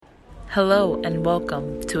Hello and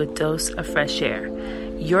welcome to A Dose of Fresh Air,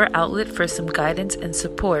 your outlet for some guidance and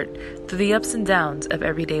support through the ups and downs of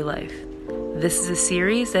everyday life. This is a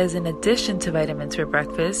series that is in addition to vitamins for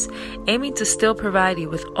breakfast, aiming to still provide you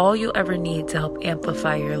with all you'll ever need to help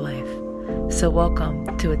amplify your life. So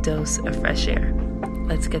welcome to A Dose of Fresh Air.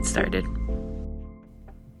 Let's get started.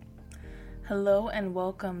 Hello and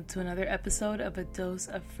welcome to another episode of A Dose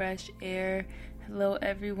of Fresh Air. Hello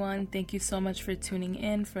everyone, thank you so much for tuning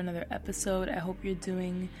in for another episode. I hope you're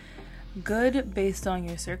doing good based on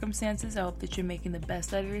your circumstances. I hope that you're making the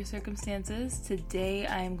best out of your circumstances. Today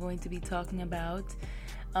I am going to be talking about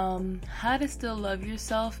how to still love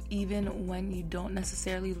yourself even when you don't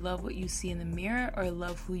necessarily love what you see in the mirror or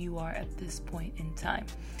love who you are at this point in time.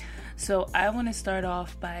 So I want to start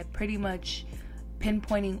off by pretty much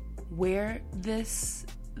pinpointing where this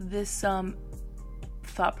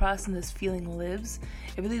thought process and this feeling lives.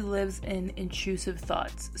 It really lives in intrusive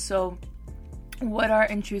thoughts. So what are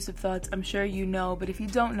intrusive thoughts? I'm sure you know, but if you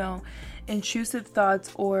don't know, intrusive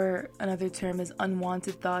thoughts, or another term is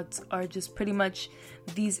unwanted thoughts, are just pretty much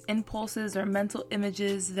these impulses or mental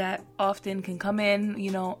images that often can come in,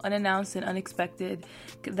 unannounced and unexpected,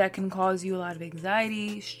 that can cause you a lot of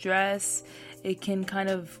anxiety, stress. It can kind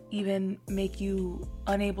of even make you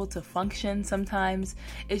unable to function sometimes.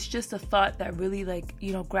 It's just a thought that really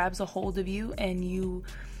grabs a hold of you, and you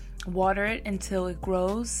water it until it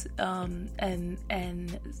grows,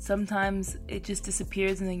 and sometimes it just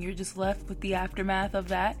disappears, and then you're just left with the aftermath of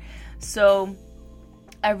that. So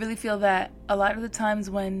I really feel that a lot of the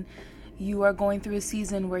times when you are going through a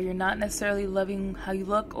season where you're not necessarily loving how you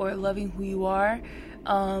look or loving who you are,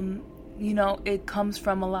 it comes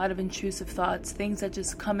from a lot of intrusive thoughts, things that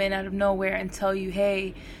just come in out of nowhere and tell you,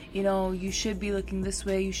 hey, you should be looking this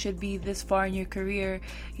way, you should be this far in your career,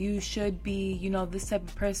 you should be, this type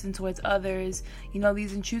of person towards others.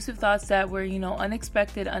 These intrusive thoughts that were,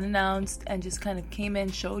 unexpected, unannounced, and just kind of came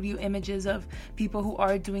in, showed you images of people who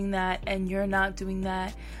are doing that and you're not doing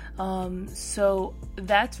that. So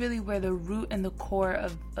that's really where the root and the core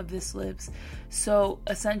of this lives. So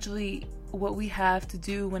essentially, what we have to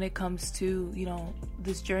do when it comes to,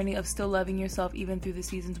 this journey of still loving yourself even through the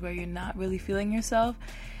seasons where you're not really feeling yourself,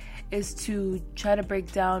 is to try to break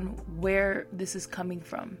down where this is coming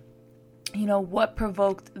from. What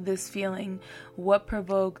provoked this feeling? What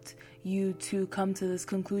provoked you to come to this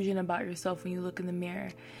conclusion about yourself when you look in the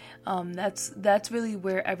mirror? That's really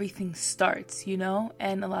where everything starts,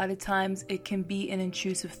 and a lot of times it can be an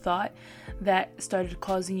intrusive thought that started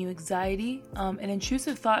causing you anxiety. An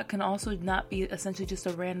intrusive thought can also not be essentially just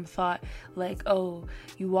a random thought, like, oh,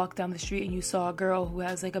 you walk down the street and you saw a girl who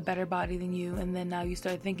has a better body than you, and then now you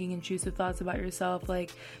start thinking intrusive thoughts about yourself,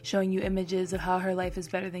 like showing you images of how her life is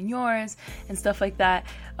better than yours and stuff like that.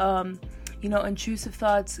 Intrusive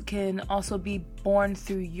thoughts can also be born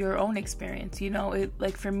through your own experience.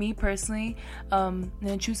 For me personally, an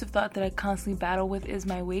intrusive thought that I constantly battle with is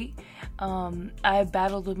my weight. I've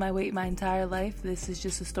battled with my weight my entire life. This is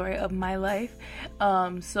just a story of my life.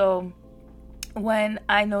 So when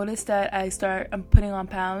I notice that I'm putting on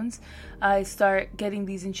pounds, I start getting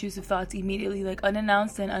these intrusive thoughts immediately,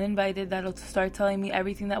 unannounced and uninvited, that'll start telling me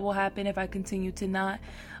everything that will happen if I continue to not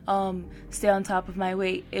stay on top of my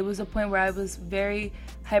weight. It was a point where I was very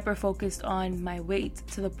hyper focused on my weight,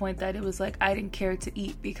 to the point that it was like I didn't care to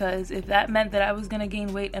eat, because if that meant that I was going to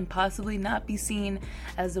gain weight and possibly not be seen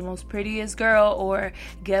as the most prettiest girl or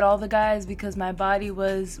get all the guys because my body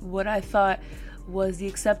was what I thought was the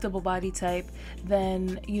acceptable body type,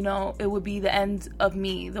 then it would be the end of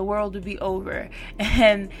me. The world would be over.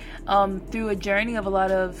 And through a journey of a lot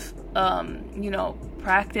of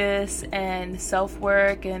practice and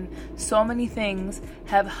self-work, and so many things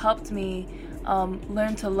have helped me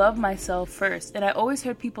learn to love myself first. And I always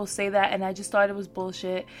heard people say that, and I just thought it was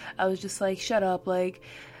bullshit. I was just like, shut up,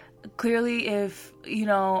 clearly if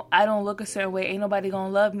I don't look a certain way, ain't nobody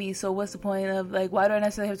gonna love me, so what's the point of why do I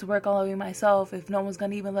necessarily have to work on loving myself if no one's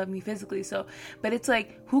gonna even love me physically? But it's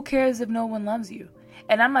who cares if no one loves you?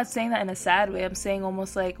 And I'm not saying that in a sad way. I'm saying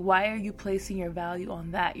almost why are you placing your value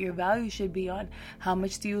on that? Your value should be on how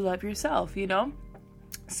much do you love yourself,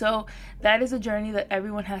 So that is a journey that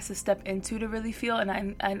everyone has to step into to really feel,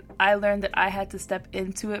 and I learned that I had to step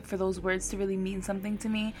into it for those words to really mean something to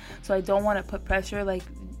me. So I don't want to put pressure,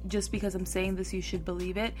 just because I'm saying this you should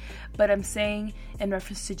believe it, but I'm saying in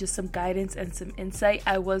reference to just some guidance and some insight.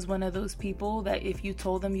 I was one of those people that if you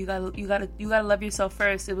told them you gotta love yourself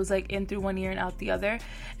first, it was in through one ear and out the other,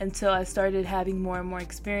 until I started having more and more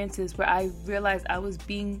experiences where I realized I was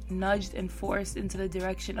being nudged and forced into the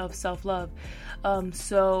direction of self-love.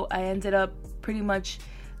 So I ended up pretty much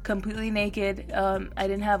completely naked. I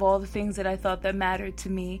didn't have all the things that I thought that mattered to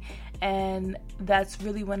me. And that's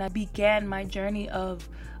really when I began my journey of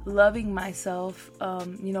loving myself,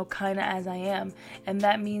 kind of as I am. And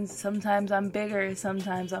that means sometimes I'm bigger,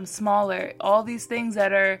 sometimes I'm smaller. All these things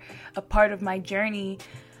that are a part of my journey,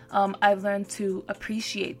 I've learned to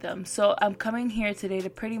appreciate them. So I'm coming here today to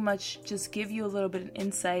pretty much just give you a little bit of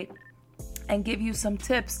insight and give you some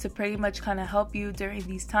tips to pretty much kind of help you during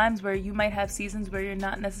these times where you might have seasons where you're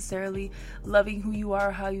not necessarily loving who you are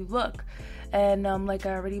or how you look. And like I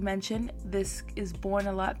already mentioned, this is born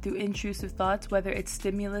a lot through intrusive thoughts, whether it's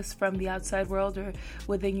stimulus from the outside world or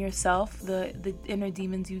within yourself, the inner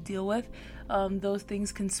demons you deal with. Those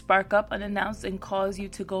things can spark up unannounced and cause you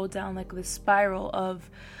to go down like this spiral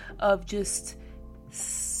of just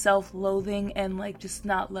self-loathing and like just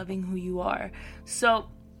not loving who you are. So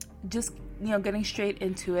just getting straight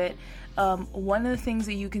into it, one of the things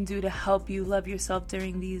that you can do to help you love yourself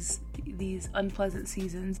during these unpleasant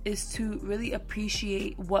seasons is to really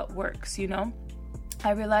appreciate what works.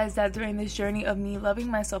 I realized that during this journey of me loving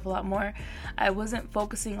myself a lot more, I wasn't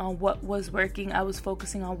focusing on what was working. I was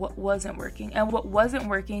focusing on what wasn't working. And what wasn't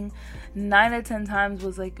working 9 out of 10 times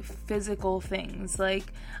was like physical things.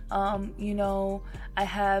 Like, I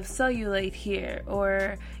have cellulite here,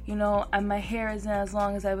 or, my hair isn't as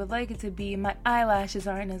long as I would like it to be. My eyelashes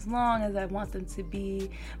aren't as long as I want them to be.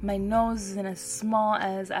 My nose isn't as small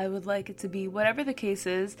as I would like it to be. Whatever the case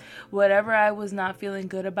is, whatever I was not feeling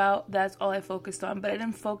good about, that's all I focused on. But I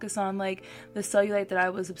didn't focus on like the cellulite that I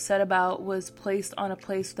was upset about was placed on a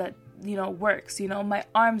place that works. My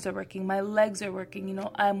arms are working, my legs are working,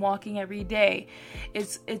 I'm walking every day.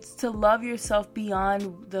 It's to love yourself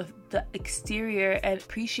beyond the exterior and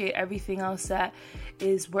appreciate everything else that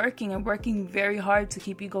is working and working very hard to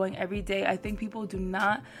keep you going every day. I think people do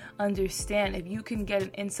not understand. If you can get an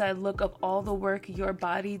inside look of all the work your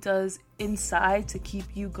body does inside to keep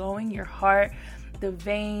you going, your heart, the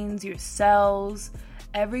veins, your cells,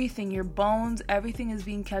 everything, your bones, everything is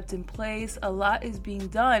being kept in place. A lot is being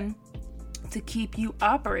done to keep you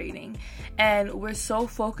operating. And we're so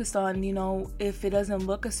focused on, if it doesn't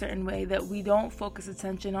look a certain way, that we don't focus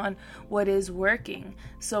attention on what is working.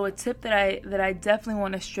 So a tip that I definitely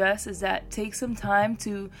want to stress is that take some time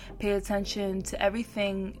to pay attention to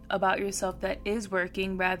everything about yourself that is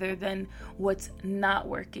working rather than what's not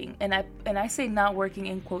working. And I say not working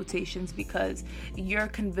in quotations because you're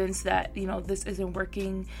convinced that, this isn't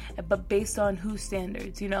working, but based on whose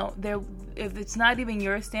standards, if it's not even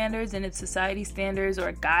your standards and it's society standards, or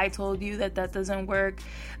a guy told you that doesn't work,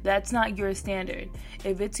 that's not your standard.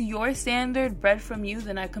 If it's your standard bred from you,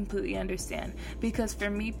 then I completely understand. Because for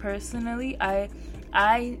me personally, I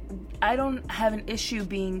don't have an issue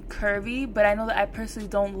being curvy, but I know that I personally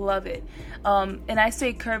don't love it. And I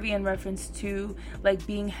say curvy in reference to like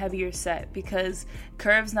being heavier set, because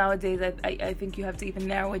curves nowadays, I think you have to even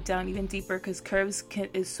narrow it down even deeper, because curves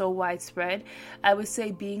is so widespread. I would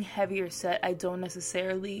say being heavier set, I don't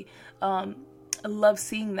necessarily love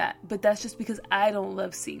seeing that, but that's just because I don't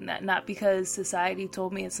love seeing that, not because society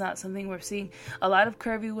told me it's not something we're seeing. A lot of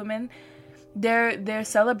curvy women, they're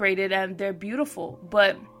celebrated and they're beautiful,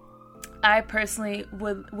 but I personally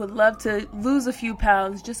would love to lose a few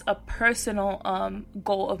pounds, just a personal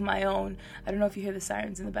goal of my own. I don't know if you hear the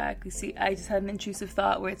sirens in the back. You see, I just had an intrusive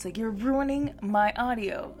thought where it's like, you're ruining my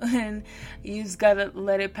audio. And you just gotta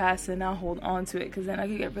let it pass and not hold on to it, because then I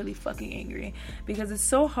could get really fucking angry. Because it's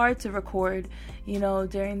so hard to record,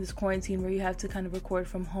 during this quarantine where you have to kind of record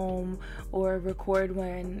from home or record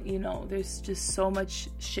when, there's just so much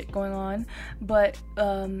shit going on. But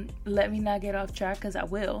let me not get off track, because I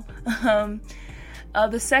will.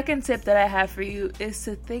 The second tip that I have for you is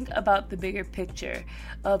to think about the bigger picture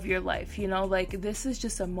of your life. Like, this is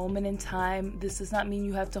just a moment in time. This does not mean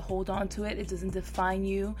you have to hold on to it. It doesn't define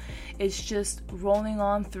you. It's just rolling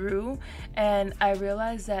on through. And I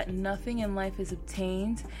realized that nothing in life is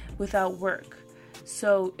obtained without work.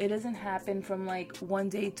 So it doesn't happen from like one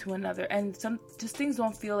day to another, and some just things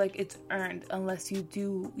don't feel like it's earned unless you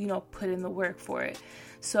do, put in the work for it.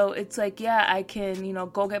 So it's like, yeah, I can,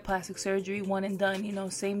 go get plastic surgery, one and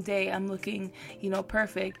done, same day I'm looking,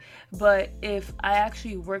 perfect. But if I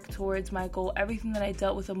actually work towards my goal, everything that I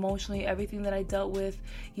dealt with emotionally, everything that I dealt with,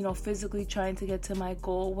 physically trying to get to my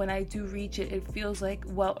goal, when I do reach it, it feels like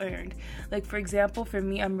well earned. Like, for example, for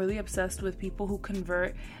me, I'm really obsessed with people who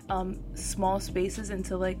convert small spaces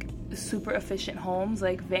into like super efficient homes,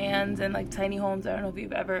 like vans and like tiny homes. I don't know if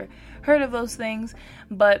you've ever heard of those things,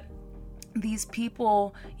 but these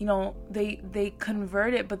people, they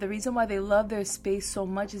convert it, but the reason why they love their space so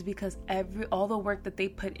much is because all the work that they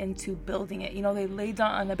put into building it. They lay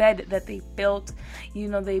down on a bed that they built.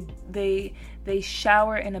 They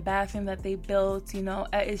shower in a bathroom that they built.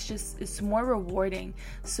 It's more rewarding.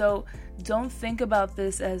 So don't think about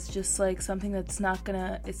this as just like something that's not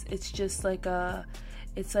gonna. It's just like a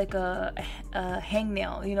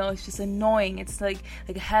hangnail. It's just annoying. It's like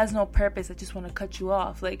it has no purpose. I just want to cut you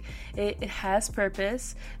off. Like it has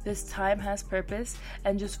purpose. This time has purpose,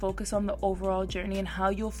 and just focus on the overall journey and how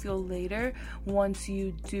you'll feel later once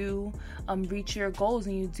you do reach your goals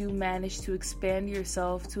and you do manage to expand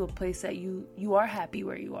yourself to a place that you are happy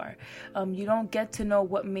where you are. You don't get to know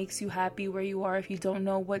what makes you happy where you are if you don't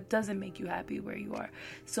know what doesn't make you happy where you are.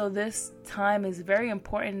 So this time is very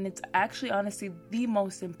important, and it's actually honestly the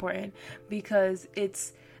most important because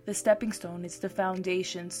it's the stepping stone, it's the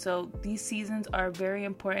foundation. So these seasons are very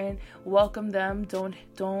important. Welcome them. Don't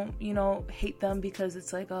hate them because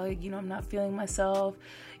it's like, I'm not feeling myself,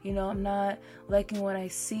 I'm not liking what I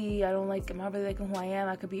see, I'm not really liking who I am,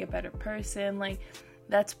 I could be a better person. Like,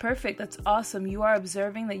 that's perfect. That's awesome. You are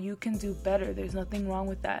observing that you can do better. There's nothing wrong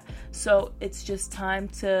with that. So it's just time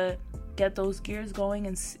to get those gears going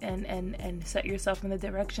and set yourself in the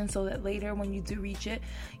direction so that later when you do reach it,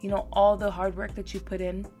 all the hard work that you put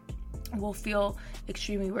in will feel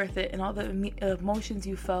extremely worth it, and all the emotions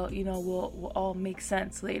you felt, will all make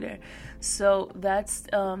sense later. So that's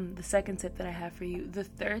the second tip that I have for you. The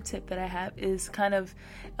third tip that I have is kind of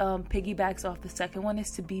piggybacks off the second one,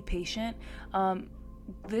 is to be patient.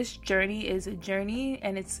 This journey is a journey,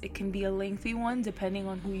 and it can be a lengthy one depending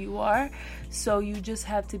on who you are. So you just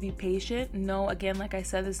have to be patient. No, again, like I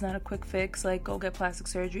said, it's not a quick fix, like go get plastic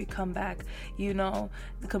surgery, come back,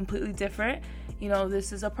 completely different.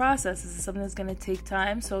 This is a process. This is something that's going to take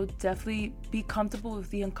time. So definitely be comfortable with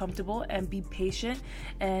the uncomfortable and be patient,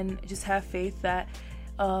 and just have faith that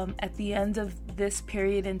at the end of this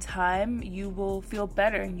period in time, you will feel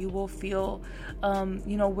better, and you will feel,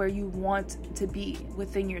 where you want to be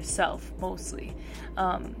within yourself, mostly.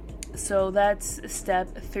 So that's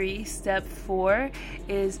step 3. Step 4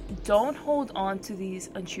 is don't hold on to these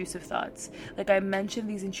intrusive thoughts. Like I mentioned,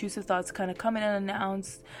 these intrusive thoughts kind of come in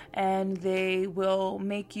unannounced, and they will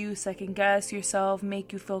make you second guess yourself,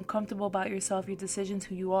 make you feel uncomfortable about yourself, your decisions,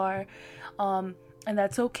 who you are. And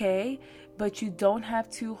that's okay, but you don't have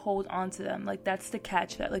to hold on to them. Like, that's the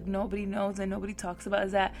catch that like nobody knows and nobody talks about,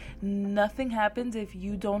 is that nothing happens if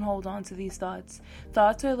you don't hold on to these thoughts.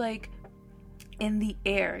 Thoughts are like in the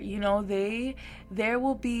air, there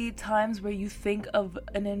will be times where you think of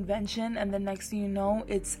an invention and the next thing you know,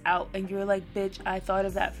 it's out, and you're like, bitch, I thought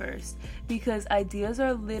of that first. Because ideas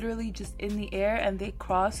are literally just in the air, and they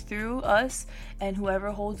cross through us, and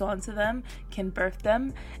whoever holds on to them can birth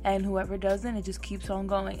them, and whoever doesn't, it just keeps on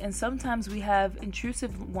going. And sometimes we have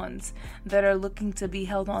intrusive ones that are looking to be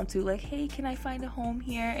held on to, like, hey, can I find a home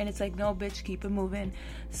here? And it's like, no, bitch, keep it moving.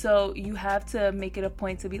 So you have to make it a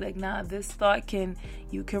point to be like, nah, this thought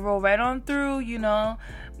you can roll right on through,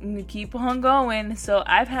 keep on going. So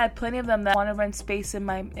I've had plenty of them that want to rent space in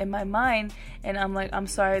my mind, and I'm like, I'm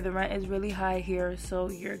sorry, the rent is really high here, so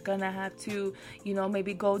you're gonna have to,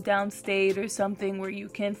 maybe go downstate or something where you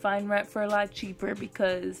can find rent for a lot cheaper,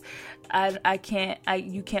 because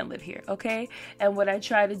you can't live here, okay? And what I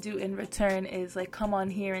try to do in return is like come on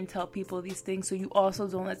here and tell people these things, so you also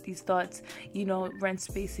don't let these thoughts, rent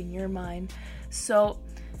space in your mind. So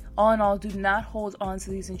all in all, do not hold on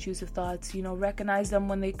to these intrusive thoughts. Recognize them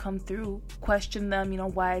when they come through. Question them,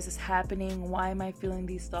 why is this happening? Why am I feeling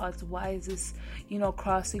these thoughts? Why is this,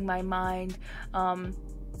 crossing my mind?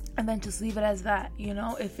 And then just leave it as that.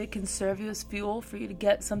 If it can serve you as fuel for you to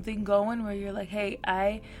get something going where you're like, hey,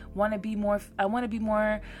 I want to be more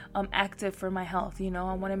active for my health. I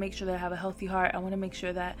want to make sure that I have a healthy heart. I want to make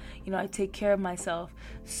sure that, I take care of myself.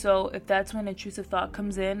 So if that's when intrusive thought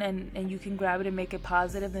comes in and you can grab it and make it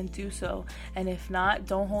positive, then do so. And if not,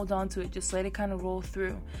 don't hold on to it. Just let it kind of roll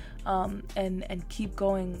through. And keep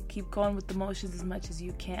going with the motions as much as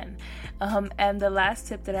you can. And the last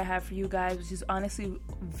tip that I have for you guys, which is honestly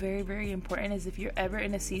very, very important, is if you're ever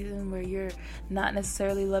in a season where you're not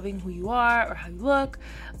necessarily loving who you are or how you look,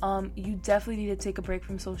 you definitely need to take a break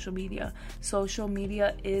from social media. Social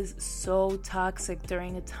media is so toxic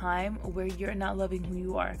during a time where you're not loving who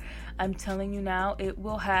you are. I'm telling you now, it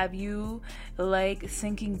will have you like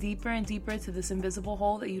sinking deeper and deeper to this invisible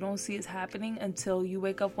hole that you don't see is happening until you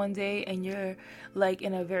wake up one day and you're like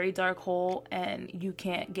in a very dark hole and you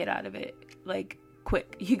can't get out of it. Like,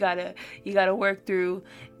 quick, you gotta work through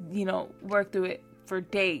it for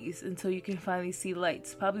days until you can finally see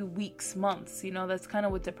lights, probably weeks, months. That's kind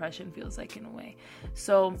of what depression feels like in a way.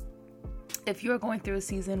 So if you're going through a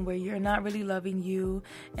season where you're not really loving you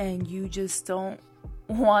and you just don't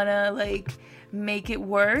want to make it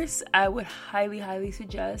worse, I would highly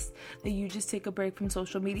suggest that you just take a break from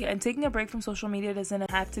social media. And taking a break from social media doesn't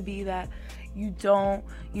have to be that you don't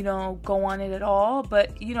go on it at all,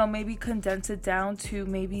 but maybe condense it down to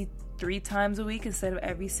maybe 3 times a week instead of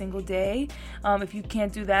every single day. If you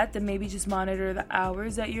can't do that, then maybe just monitor the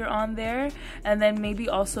hours that you're on there, and then maybe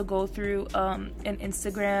also go through an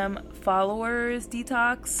Instagram followers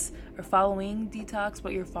detox, or following detox,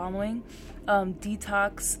 what you're following.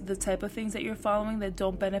 Detox the type of things that you're following that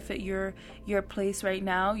don't benefit your place right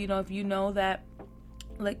now. If you know that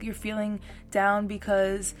you're feeling down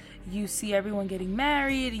because you see everyone getting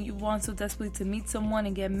married and you want so desperately to meet someone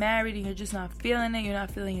and get married and you're just not feeling it, you're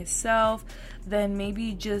not feeling yourself, then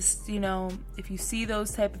maybe just, if you see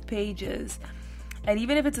those type of pages, and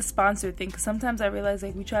even if it's a sponsored thing, because sometimes I realize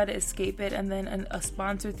we try to escape it and then a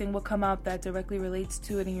sponsored thing will come out that directly relates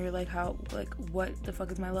to it and you're what the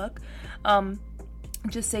fuck is my luck?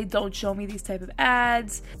 Just say, don't show me these type of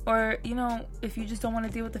ads. Or, if you just don't want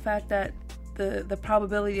to deal with the fact that the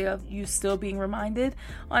probability of you still being reminded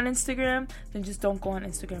on Instagram, then just don't go on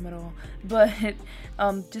Instagram at all. But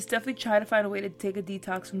just definitely try to find a way to take a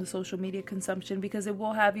detox from the social media consumption, because it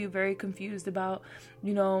will have you very confused about,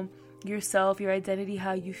 yourself, your identity,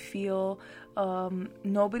 how you feel.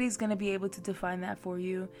 Nobody's going to be able to define that for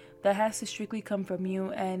you. That has to strictly come from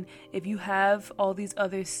you. And if you have all these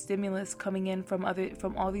other stimulus coming in from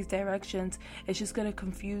all these directions, it's just going to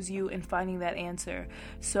confuse you in finding that answer.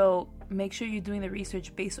 So make sure you're doing the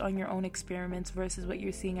research based on your own experiments versus what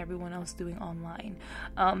you're seeing everyone else doing online.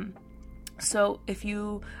 So if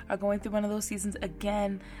you are going through one of those seasons,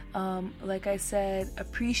 again, like I said,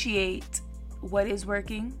 appreciate what is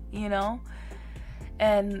working,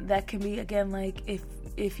 and that can be, again,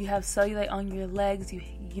 if you have cellulite on your legs,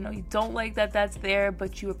 you don't like that that's there,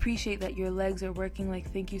 but you appreciate that your legs are working.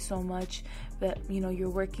 Thank you so much that you're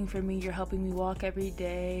working for me, you're helping me walk every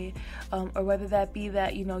day, or whether that be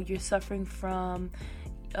that you're suffering from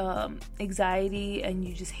anxiety and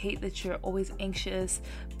you just hate that you're always anxious,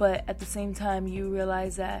 but at the same time you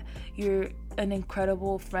realize that you're an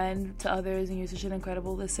incredible friend to others and you're such an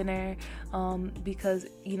incredible listener, because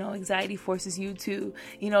anxiety forces you to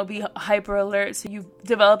be hyper alert, so you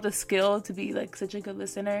develop the skill to be such a good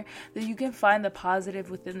listener that you can find the positive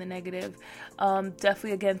within the negative.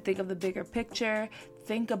 Definitely, again, think of the bigger picture.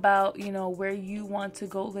 Think about where you want to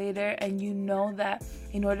go later, and that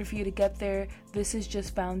in order for you to get there, this is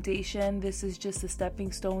just foundation, this is just the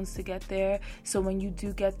stepping stones to get there. So when you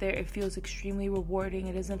do get there, it feels extremely rewarding.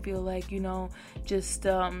 It doesn't feel like just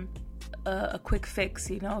a quick fix.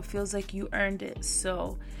 It feels like you earned it.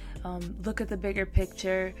 So look at the bigger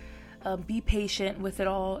picture. Be patient with it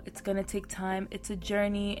all. It's going to take time. It's a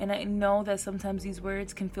journey. And I know that sometimes these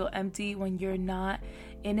words can feel empty when you're not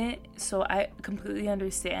in it. So I completely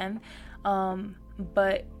understand.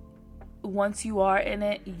 But once you are in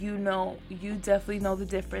it, you definitely know the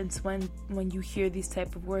difference when you hear these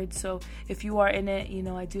type of words. So if you are in it,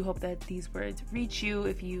 I do hope that these words reach you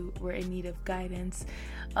if you were in need of guidance.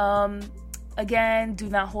 Again, do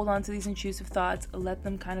not hold on to these intrusive thoughts. Let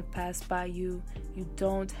them kind of pass by you. You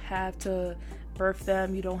don't have to birth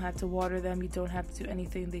them. You don't have to water them. You don't have to do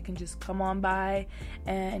anything. They can just come on by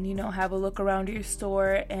and, have a look around your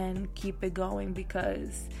store and keep it going,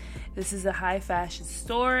 because this is a high fashion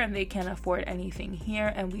store and they can't afford anything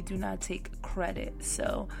here, and we do not take credit.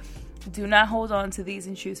 So do not hold on to these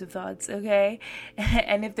intrusive thoughts, okay?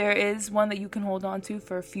 And if there is one that you can hold on to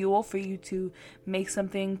for fuel for you to make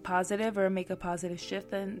something positive or make a positive shift,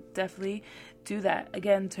 then definitely do that.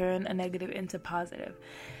 Again, turn a negative into positive.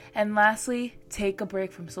 And lastly, take a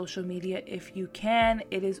break from social media if you can.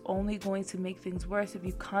 It is only going to make things worse if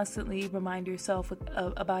you constantly remind yourself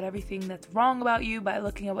about everything that's wrong about you by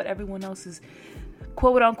looking at what everyone else is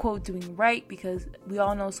quote unquote doing right, because we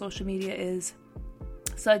all know social media is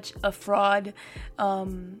such a fraud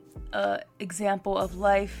example of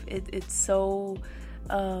life. It's so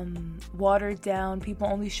watered down. People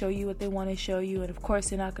only show you what they want to show you, and of course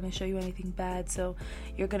they're not going to show you anything bad, so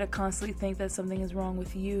you're going to constantly think that something is wrong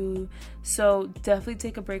with you. So definitely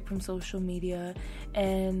take a break from social media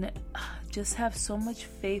and just have so much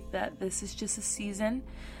faith that this is just a season.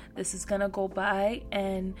 This is going to go by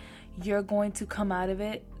and you're going to come out of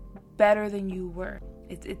it better than you were.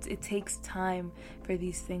 It takes time for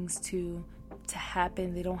these things to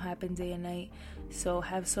happen. They don't happen day and night. So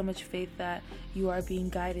have so much faith that you are being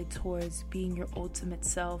guided towards being your ultimate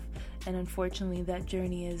self and unfortunately that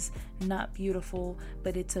journey is not beautiful,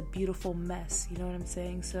 but it's a beautiful mess, you know what I'm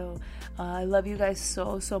saying? So I love you guys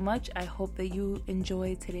so much. I hope that you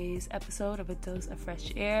enjoyed today's episode of A Dose of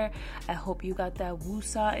Fresh Air. I hope you got that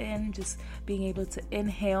woosah in, just being able to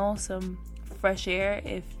inhale some fresh air.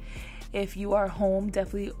 If you are home,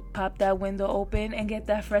 definitely pop that window open and get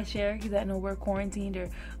that fresh air, because I know we're quarantined, or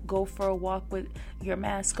go for a walk with your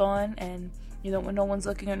mask on, and you know, when no one's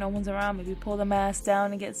looking or no one's around, maybe pull the mask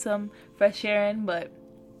down and get some fresh air in. But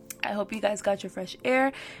I hope you guys got your fresh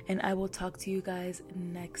air, and I will talk to you guys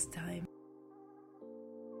next time.